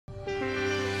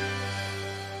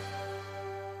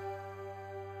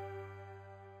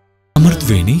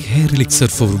Amrtveni Hair Elixir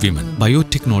for Women.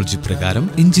 Biotechnology prakaram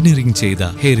engineering cheyda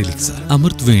hair elixir.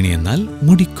 Amrtveni ennal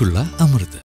mudikkulla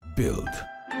amrth. Build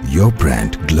your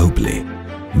brand globally.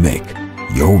 Make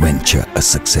your venture a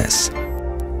success.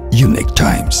 Unique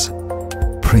Times.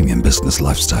 Premium Business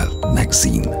Lifestyle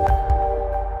Magazine.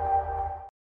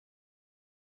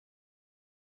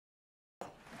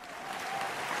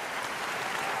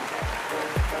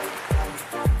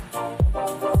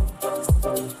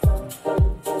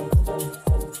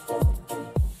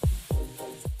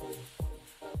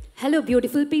 Hello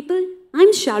beautiful people, I'm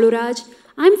Shalu Raj.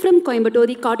 I'm from Coimbatore,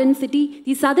 the cotton city,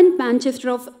 the southern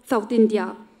Manchester of South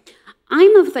India.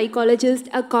 I'm a psychologist,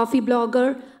 a coffee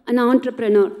blogger, an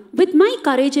entrepreneur. With my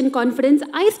courage and confidence,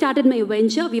 I started my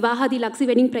venture, Vivaha the Luxury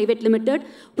Wedding Private Limited,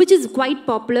 which is quite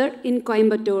popular in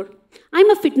Coimbatore. I'm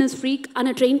a fitness freak and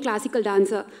a trained classical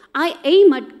dancer. I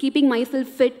aim at keeping myself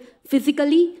fit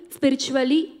physically,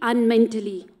 spiritually, and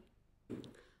mentally.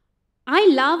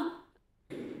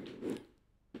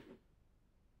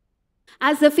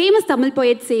 As the famous Tamil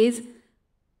poet says,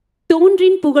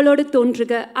 Tondrin pugalodu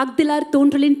tondruga, agdilar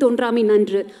tondralin tondrami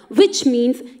nandru, which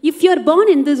means if you're born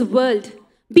in this world,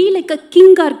 be like a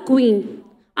king or queen,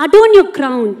 adorn your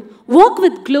crown, walk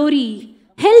with glory,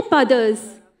 help others.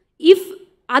 If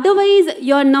otherwise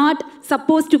you're not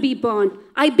supposed to be born,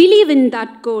 I believe in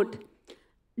that quote.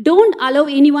 Don't allow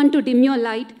anyone to dim your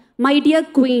light. My dear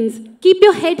queens, keep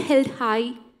your head held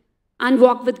high and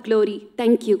walk with glory.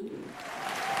 Thank you.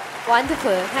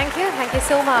 Wonderful. Thank you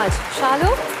so much.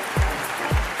 Shalu?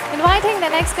 Inviting the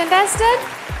next contestant,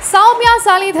 Soumya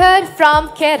Salidhar from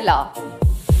Kerala.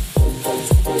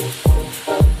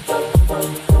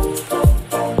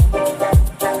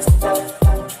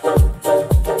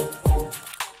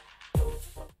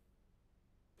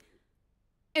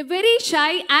 A very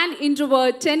shy and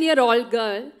introvert 10-year-old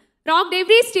girl rocked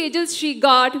every stages she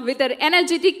got with her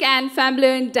energetic and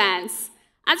flamboyant dance.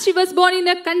 As she was born in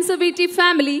a conservative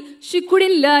family, she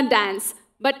couldn't learn dance.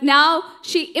 But now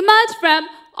she emerged from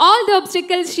all the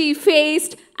obstacles she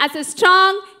faced as a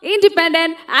strong,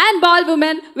 independent and bold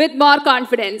woman with more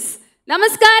confidence.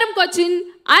 Namaskaram Cochin,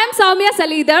 I am Soumya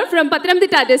Salidhar from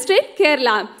Pathanamthitta district,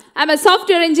 Kerala. I am a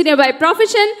software engineer by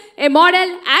profession, a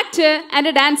model, actor and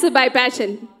a dancer by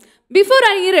passion. Before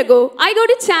a year ago, I got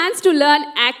a chance to learn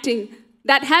acting.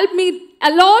 That helped me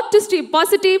a lot to stay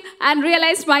positive and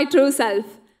realize my true self.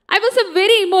 I was a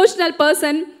very emotional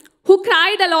person who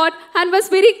cried a lot and was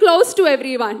very close to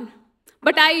everyone.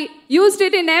 But I used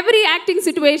it in every acting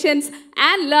situations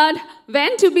and learned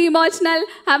when to be emotional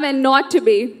and when not to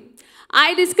be.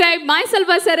 I describe myself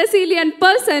as a resilient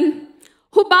person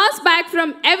who bounced back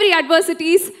from every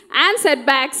adversities and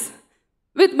setbacks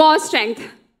with more strength.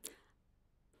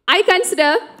 I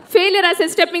consider failure as a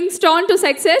stepping stone to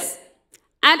success.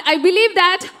 And I believe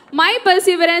that my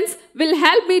perseverance will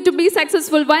help me to be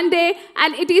successful one day,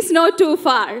 and it is not too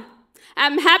far.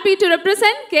 I'm happy to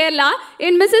represent Kerala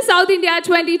in Mrs. South India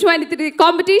 2023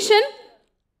 competition,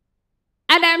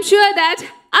 and I'm sure that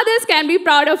others can be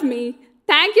proud of me.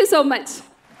 Thank you so much.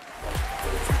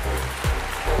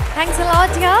 Thanks a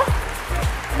lot, dear.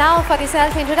 Now for the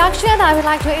self-introduction, I would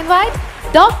like to invite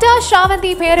Dr.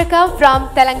 Shravanti Pegasus from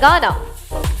Telangana.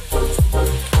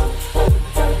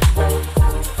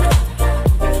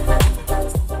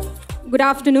 Good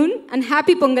afternoon and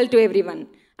happy Pongal to everyone.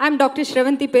 I am Dr.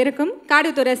 Shravanti Pegasus,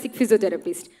 cardiothoracic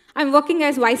physiotherapist. I am working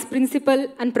as Vice Principal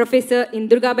and Professor in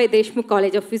Durgabai Deshmukh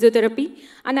College of Physiotherapy,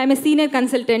 and I am a senior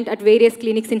consultant at various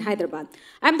clinics in Hyderabad.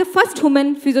 I am the first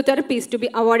woman physiotherapist to be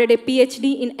awarded a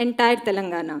PhD in entire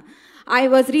Telangana. I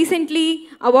was recently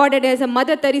awarded as a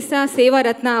Mother Teresa Seva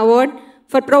Ratna Award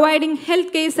for providing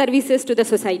healthcare services to the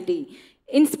society.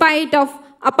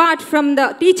 Apart from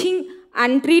the teaching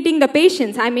and treating the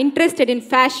patients, I am interested in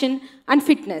fashion and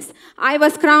fitness. I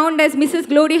was crowned as Mrs.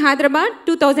 Glory Hyderabad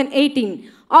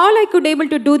 2018. All I could able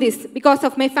to do this because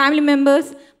of my family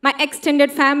members, my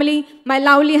extended family, my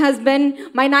lovely husband,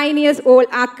 my 9-year-old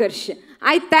Akarsh.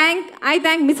 I thank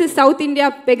Mrs. South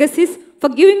India Pegasus for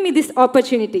giving me this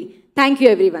opportunity. Thank you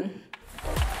everyone.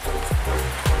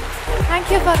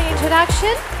 Thank you for the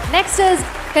introduction. Next is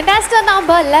contestant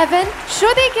number 11,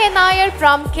 Shruti K. Nair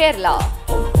from Kerala.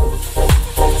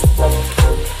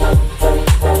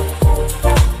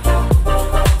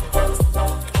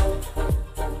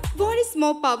 What is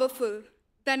more powerful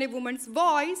than a woman's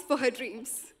voice for her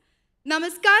dreams?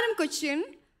 Namaskaram Cochin.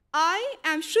 I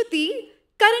am Shruti,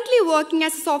 currently working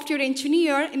as a software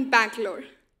engineer in Bangalore.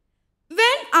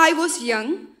 When I was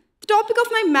young, the topic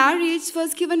of my marriage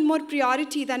was given more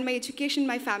priority than my education,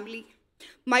 my family.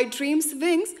 My dreams'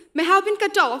 wings may have been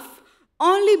cut off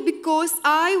only because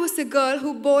I was a girl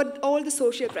who bore all the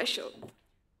social pressure.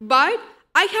 But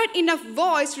I had enough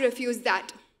voice to refuse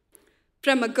that.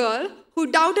 From a girl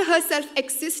who doubted her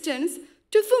self-existence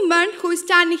to a woman who is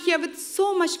standing here with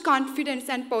so much confidence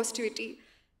and positivity,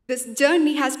 this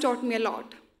journey has taught me a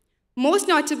lot. Most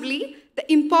notably,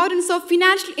 the importance of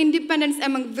financial independence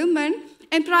among women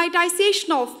and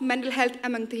prioritization of mental health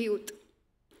among the youth.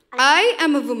 I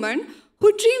am a woman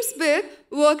who dreams big,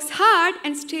 works hard,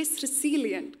 and stays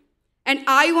resilient. And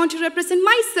I want to represent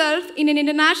myself in an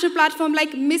international platform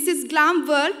like Mrs. Glam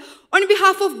World on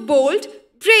behalf of bold,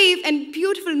 brave, and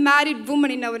beautiful married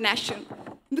women in our nation.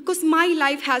 Because my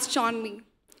life has shown me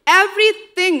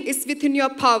everything is within your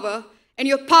power, and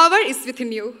your power is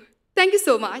within you. Thank you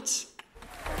so much.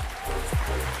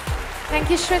 Thank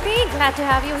you, Shruti. Glad to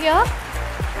have you here.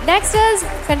 Next is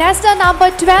contestant number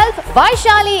 12,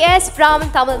 Vaishali S from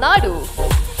Tamil Nadu.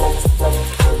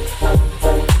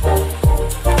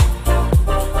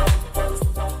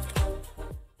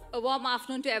 A warm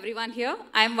afternoon to everyone here.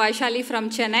 I am Vaishali from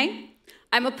Chennai.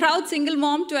 I'm a proud single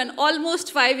mom to an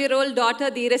almost 5-year-old daughter,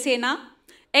 Dheerasena,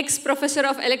 ex-professor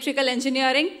of electrical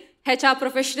engineering, HR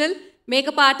professional,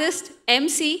 makeup artist,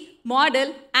 MC,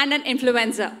 model, and an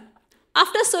influencer.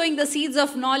 After sowing the seeds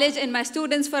of knowledge in my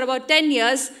students for about 10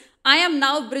 years, I am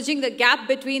now bridging the gap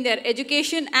between their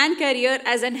education and career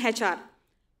as an HR.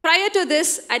 Prior to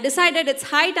this, I decided it's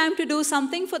high time to do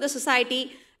something for the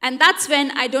society, and that's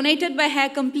when I donated my hair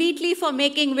completely for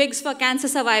making wigs for cancer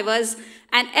survivors.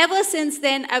 And ever since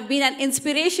then, I've been an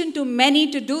inspiration to many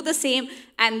to do the same,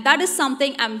 and that is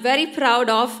something I'm very proud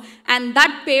of, and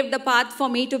that paved the path for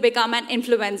me to become an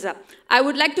influencer. I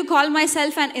would like to call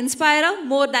myself an inspirer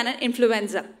more than an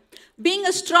influencer. Being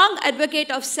a strong advocate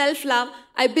of self-love,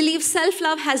 I believe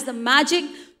self-love has the magic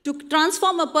to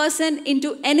transform a person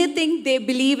into anything they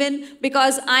believe in,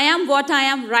 because I am what I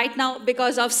am right now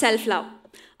because of self-love.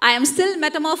 I am still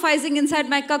metamorphosing inside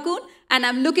my cocoon, and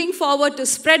I'm looking forward to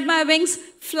spread my wings,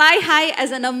 fly high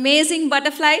as an amazing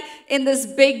butterfly in this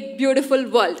big, beautiful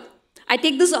world. I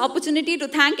take this opportunity to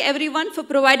thank everyone for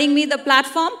providing me the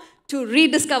platform to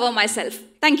rediscover myself.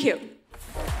 Thank you.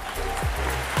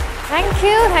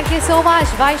 Thank you so much,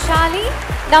 Vaishali.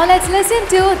 Now let's listen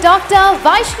to Dr.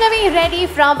 Vaishnavi Reddy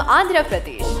from Andhra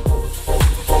Pradesh.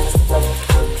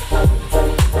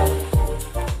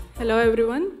 Hello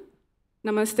everyone.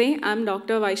 Namaste, I'm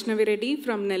Dr. Vaishnavi Reddy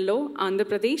from Nellore, Andhra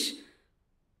Pradesh.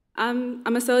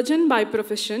 I'm a surgeon by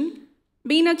profession.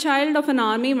 Being a child of an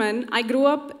army man, I grew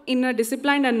up in a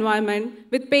disciplined environment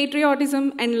with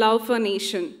patriotism and love for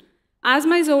nation. As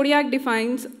my zodiac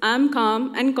defines, I'm a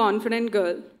calm and confident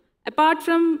girl. Apart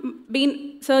from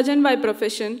being surgeon by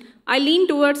profession, I lean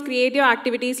towards creative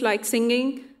activities like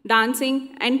singing,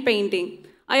 dancing, and painting.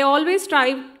 I always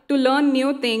strive to learn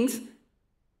new things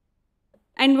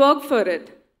and work for it.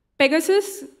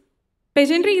 Pegasus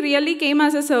pageantry really came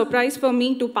as a surprise for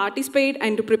me to participate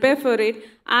and to prepare for it,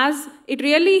 as it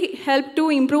really helped to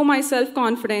improve my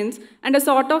self-confidence and a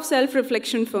sort of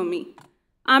self-reflection for me.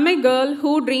 I'm a girl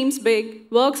who dreams big,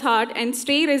 works hard, and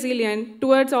stays resilient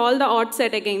towards all the odds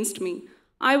set against me.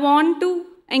 I want to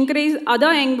encourage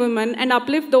other young women and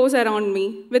uplift those around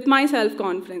me with my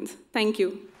self-confidence. Thank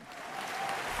you.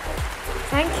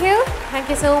 Thank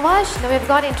you so much. Now we've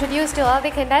got introduced to all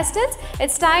the contestants.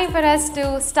 It's time for us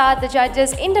to start the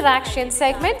judges' interaction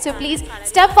segment. So please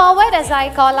step forward as I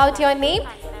call out your name.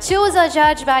 Choose a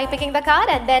judge by picking the card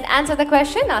and then answer the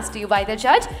question asked to you by the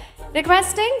judge.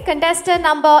 Requesting contestant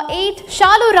number 8,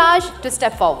 Shalu Raj, to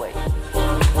step forward.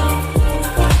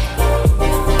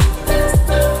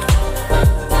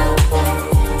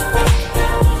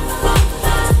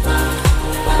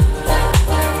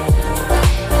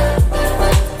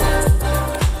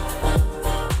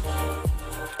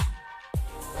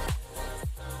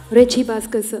 Rechi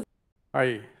Bhaskar sir.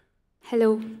 Hi.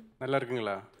 Hello. Nalla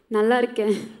irukingala? Nalla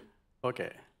irukken. Okay.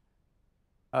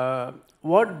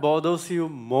 What bothers you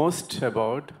most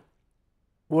about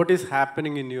what is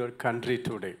happening in your country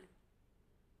today?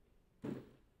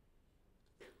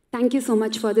 Thank you so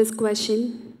much for this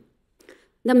question.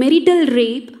 The marital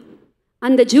rape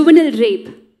and the juvenile rape,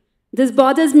 this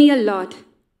bothers me a lot.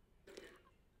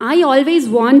 I always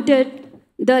wanted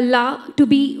the law to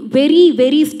be very,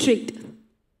 very strict.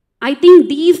 I think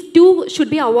these two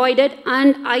should be avoided,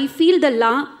 and I feel the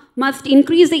law must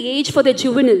increase the age for the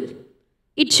juvenile.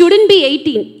 It shouldn't be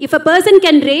 18. If a person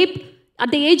can rape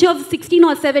at the age of 16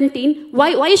 or 17,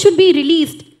 why should be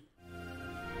released?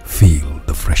 Feel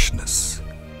the freshness.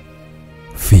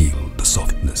 Feel the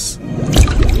softness.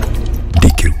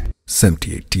 DQUE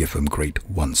 78 TFM grade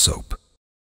 1 soap.